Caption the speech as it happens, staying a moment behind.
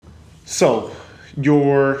So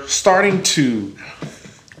you're starting to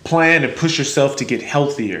plan and push yourself to get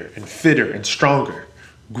healthier and fitter and stronger.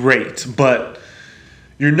 Great, but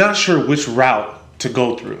you're not sure which route to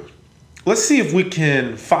go through. Let's see if we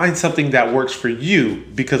can find something that works for you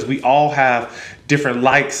because we all have different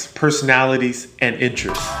likes, personalities, and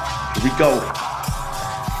interests. Here we go.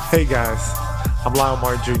 Hey guys, I'm Lyle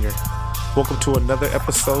Martin Jr. Welcome to another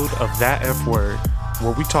episode of That F Word,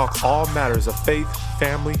 where we talk all matters of faith,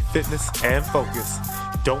 family, fitness, and focus.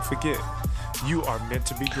 Don't forget, you are meant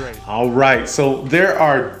to be great. All right, so there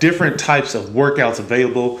are different types of workouts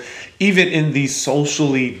available, even in these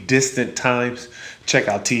socially distant times. Check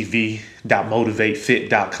out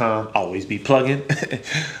tv.motivatefit.com. Always be plugging.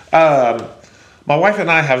 My wife and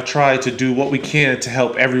I have tried to do what we can to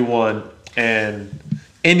help everyone and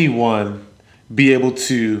anyone be able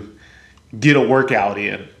to get a workout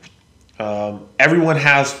in. Everyone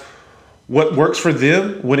has what works for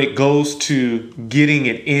them when it goes to getting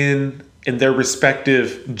it in their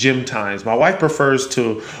respective gym times. My wife prefers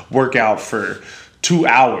to work out for 2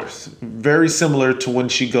 hours, very similar to when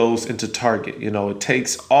she goes into Target. You know, it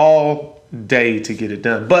takes all day to get it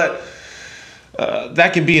done, but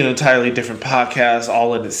that can be an entirely different podcast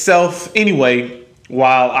all in itself. Anyway,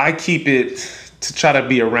 while I keep it to try to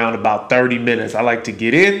be around about 30 minutes, I like to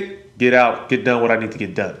get in, get out, get done what I need to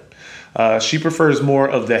get done. She prefers more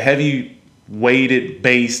of the heavy weighted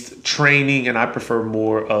based training, and I prefer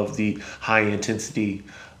more of the high intensity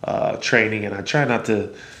training. And I try not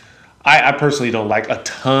to, I personally don't like a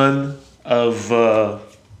ton of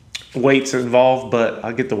weights involved, but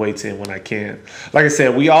I'll get the weights in when I can. Like I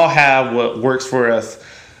said, we all have what works for us.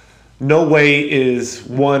 No way is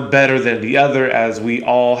one better than the other, as we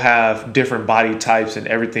all have different body types and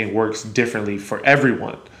everything works differently for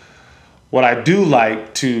everyone. What I do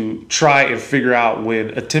like to try and figure out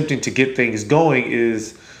when attempting to get things going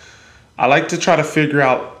is I like to try to figure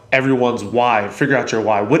out everyone's why. Figure out your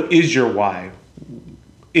why. What is your why?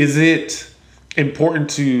 Is it important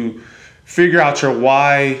to figure out your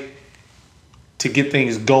why to get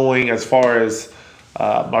things going, as far as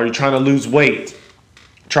are you trying to lose weight,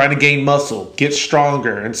 trying to gain muscle, get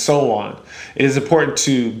stronger, and so on? It is important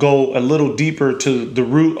to go a little deeper to the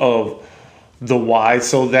root of the why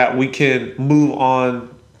so that we can move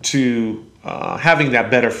on to having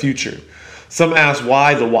that better future. Some ask,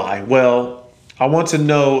 why the why? Well, I want to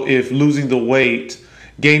know if losing the weight,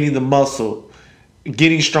 gaining the muscle,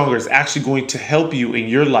 getting stronger is actually going to help you in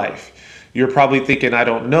your life. You're probably thinking, I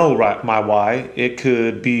don't know my why. It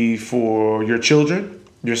could be for your children,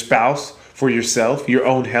 your spouse, for yourself, your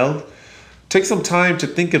own health. Take some time to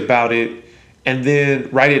think about it and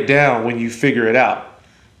then write it down when you figure it out.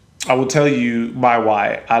 I will tell you my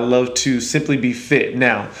why. I love to simply be fit.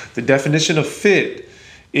 Now, the definition of fit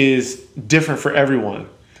is different for everyone.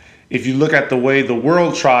 If you look at the way the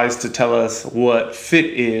world tries to tell us what fit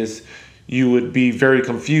is, you would be very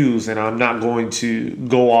confused, and I'm not going to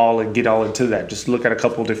go all and get all into that. Just look at a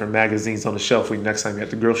couple different magazines on the shelf when next time you're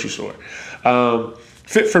at the grocery store.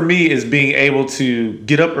 Fit for me is being able to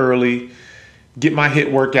get up early, get my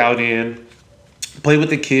HIIT workout in, play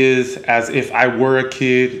with the kids as if I were a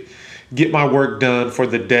kid, get my work done for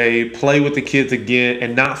the day, play with the kids again,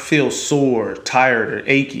 and not feel sore, tired, or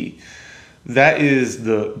achy. That is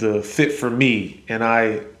the fit for me, and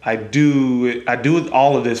I do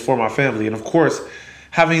all of this for my family, and of course,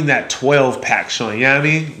 having that 12-pack showing. You know what I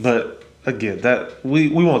mean? But again, that we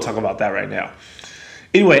won't talk about that right now.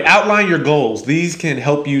 Anyway, outline your goals. These can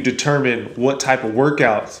help you determine what type of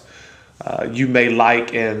workouts you may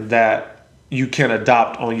like and that you can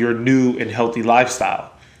adopt on your new and healthy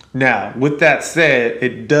lifestyle. Now, with that said,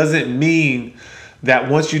 it doesn't mean that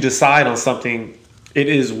once you decide on something, it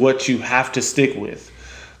is what you have to stick with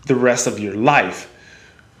the rest of your life.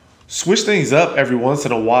 Switch things up every once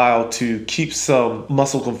in a while to keep some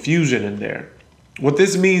muscle confusion in there. What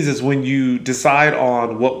this means is when you decide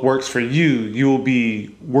on what works for you, you will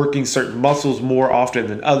be working certain muscles more often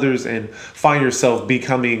than others and find yourself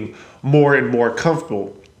becoming more and more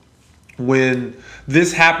comfortable. When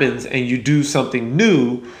this happens and you do something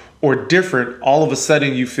new or different, all of a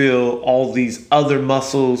sudden you feel all these other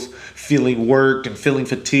muscles feeling worked and feeling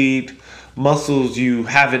fatigued, muscles you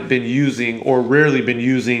haven't been using or rarely been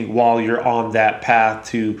using while you're on that path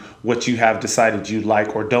to what you have decided you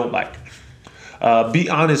like or don't like. Be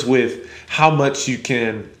honest with how much you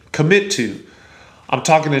can commit to. I'm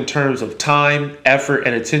talking in terms of time, effort,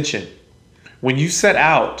 and attention. When you set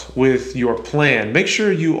out with your plan, make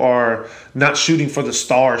sure you are not shooting for the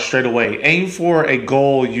stars straight away. Aim for a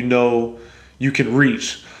goal you know you can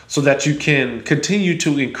reach so that you can continue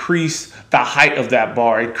to increase the height of that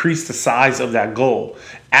bar, increase the size of that goal.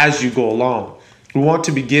 as you go along. We want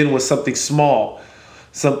to begin with something small,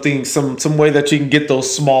 some way that you can get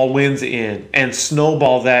those small wins in and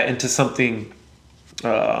snowball that into something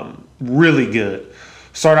really good.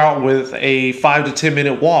 Start out with a 5 to 10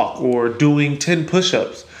 minute walk or doing 10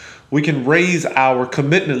 push-ups. We can raise our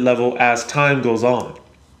commitment level as time goes on.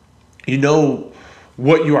 You know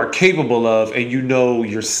what you are capable of, and you know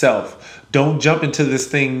yourself. Don't jump into this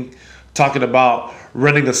thing talking about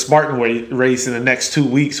running a Spartan race in the next 2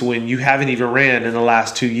 weeks when you haven't even ran in the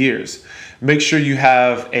last 2 years. Make sure you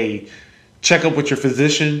have a checkup with your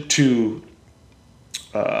physician to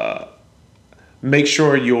make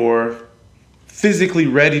sure you're physically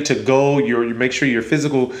ready to go. You make sure your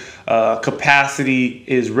physical capacity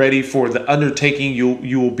is ready for the undertaking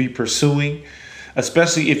you will be pursuing,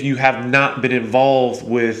 especially if you have not been involved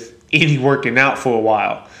with any working out for a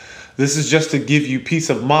while. This is just to give you peace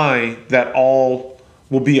of mind that all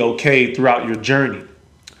will be okay throughout your journey.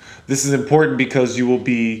 This is important because you will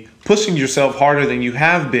be pushing yourself harder than you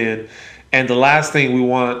have been. And the last thing we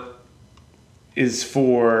want is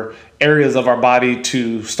for areas of our body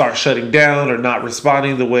to start shutting down or not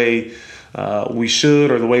responding the way we should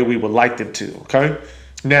or the way we would like them to. Okay.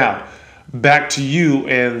 Now, back to you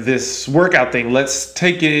and this workout thing. Let's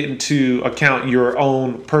take it into account your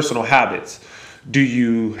own personal habits. Do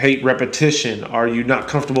you hate repetition? Are you not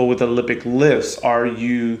comfortable with Olympic lifts? Are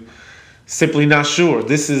you simply not sure?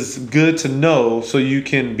 This is good to know so you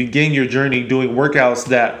can begin your journey doing workouts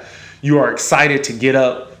that you are excited to get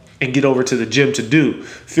up and get over to the gym to do.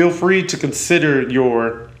 Feel free to consider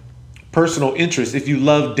your personal interest. If you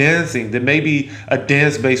love dancing, then maybe a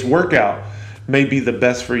dance-based workout may be the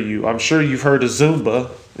best for you. I'm sure you've heard of Zumba.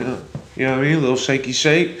 You know what I mean? A little shaky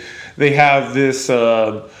shake. They have this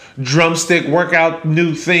drumstick workout,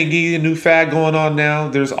 new thingy, a new fad going on now.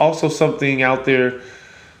 There's also something out there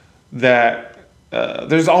that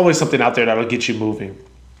there's always something out there that'll get you moving.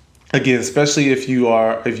 Again, especially if you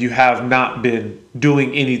have not been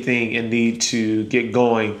doing anything and need to get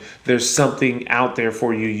going, there's something out there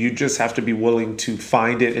for you. You just have to be willing to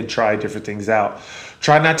find it and try different things out.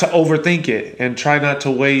 Try not to overthink it and try not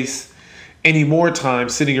to waste any more time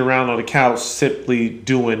sitting around on the couch simply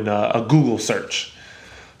doing a Google search.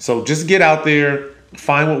 So just get out there,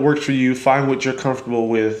 find what works for you, find what you're comfortable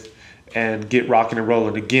with, and get rocking and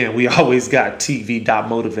rolling. Again, we always got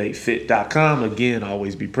tv.motivatefit.com. Again,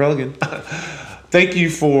 always be plugging. Thank you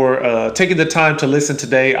for taking the time to listen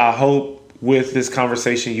today. I hope with this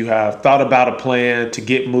conversation you have thought about a plan to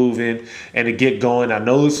get moving and to get going. I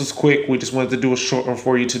know this was quick. We just wanted to do a short one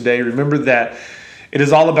for you today. Remember that it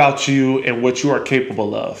is all about you and what you are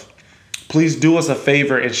capable of. Please do us a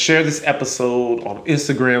favor and share this episode on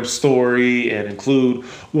Instagram story and include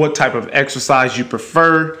what type of exercise you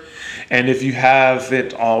prefer. And if you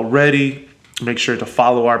haven't already, make sure to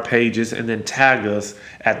follow our pages and then tag us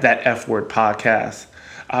at That F Word Podcast.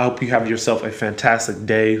 I hope you have yourself a fantastic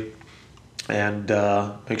day, and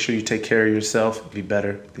make sure you take care of yourself. Be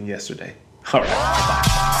better than yesterday. All right.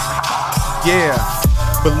 Bye. Yeah,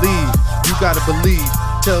 believe. You gotta believe.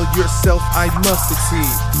 Tell yourself I must succeed.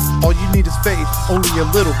 All you need is faith, only a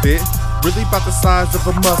little bit. Really about the size of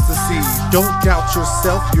a mustard seed. Don't doubt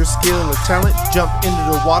yourself, your skill or talent. Jump into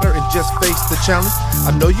the water and just face the challenge.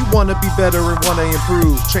 I know you wanna be better and wanna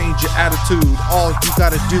improve. Change your attitude, all you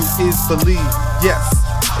gotta do is believe. Yes,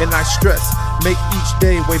 and I stress, make each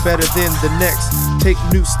day way better than the next. Take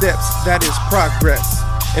new steps, that is progress.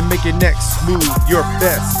 And make your next move your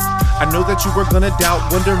best. I know that you were gonna doubt,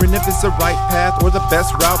 wondering if it's the right path or the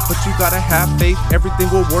best route, but you gotta have faith, everything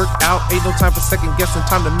will work out. Ain't no time for second guessing,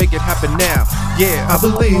 time to make it happen now. Yeah, I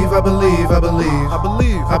believe, I believe, I believe, I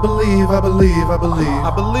believe, I believe, I believe, I believe,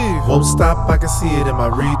 I believe. Won't stop, I can see it in my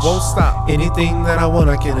reach. Won't stop, anything that I want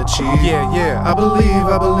I can achieve. Yeah, yeah, I believe,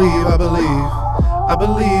 I believe, I believe, I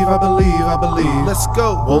believe, I believe, I believe. Let's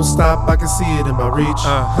go. Won't stop, I can see it in my reach.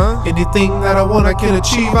 Anything that I want I can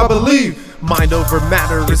achieve, I believe. Mind over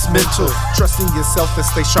matter is mental. Trusting yourself and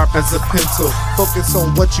stay sharp as a pencil. Focus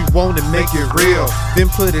on what you want and make it real. Then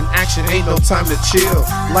put in action, ain't no time to chill.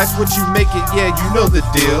 Life's what you make it, yeah, you know the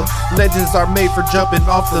deal. Legends are made for jumping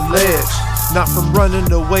off the ledge, not from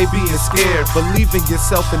running away being scared. Believe in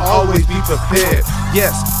yourself and always be prepared.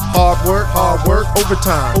 Yes, hard work,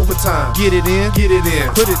 overtime, overtime. Get it in, put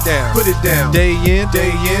it down, put it down. Day in,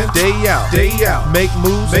 day out, day out. Make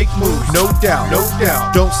moves, no doubt, no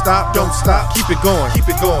doubt. Don't stop, keep it going,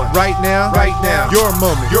 Right now, your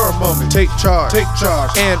moment, Take charge,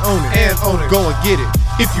 and own it, Go and get it,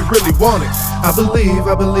 if you really want it. I believe,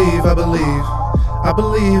 I believe, I believe, I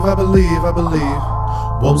believe, I believe, I believe.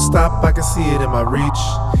 Won't stop, I can see it in my reach.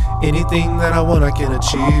 Anything that I want I can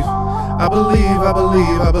achieve. I believe, I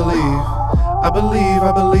believe, I believe. I believe,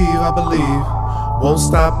 I believe, I believe. Won't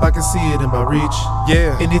stop, I can see it in my reach.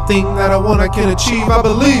 Yeah. Anything that I want, I can achieve, I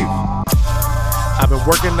believe. I've been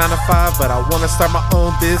working 9 to 5, but I wanna start my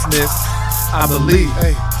own business. I believe.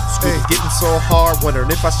 School's getting so hard,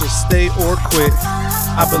 wondering if I should stay or quit.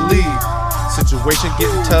 I believe. Situation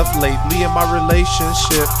getting tough lately in my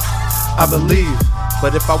relationship. I believe.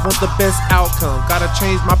 But if I want the best outcome, gotta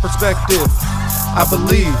change my perspective. I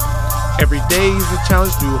believe. Every day is a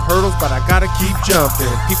challenge, new hurdles, but I gotta keep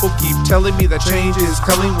jumping. People keep telling me that change is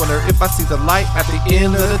coming. Wonder if I see the light at the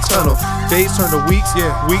end of the tunnel. Days turn to weeks,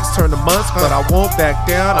 weeks turn to months, but I won't back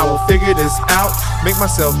down. I will figure this out, make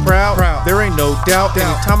myself proud. There ain't no doubt.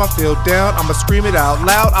 Anytime I feel down, I'ma scream it out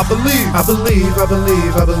loud. I believe. I believe, I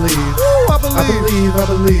believe, I believe. Woo, I believe. I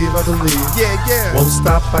believe, I believe. Yeah. Won't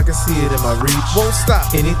stop, I can see it in my reach. Won't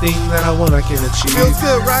stop. Anything that I want, I can achieve. Feels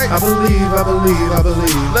good, right? I believe, I believe, I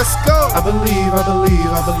believe. Let's go. I believe, I believe,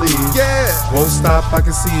 I believe. Yeah. Won't stop, I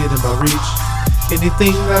can see it in my reach.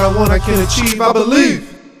 Anything that I want, I can achieve, I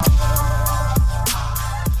believe.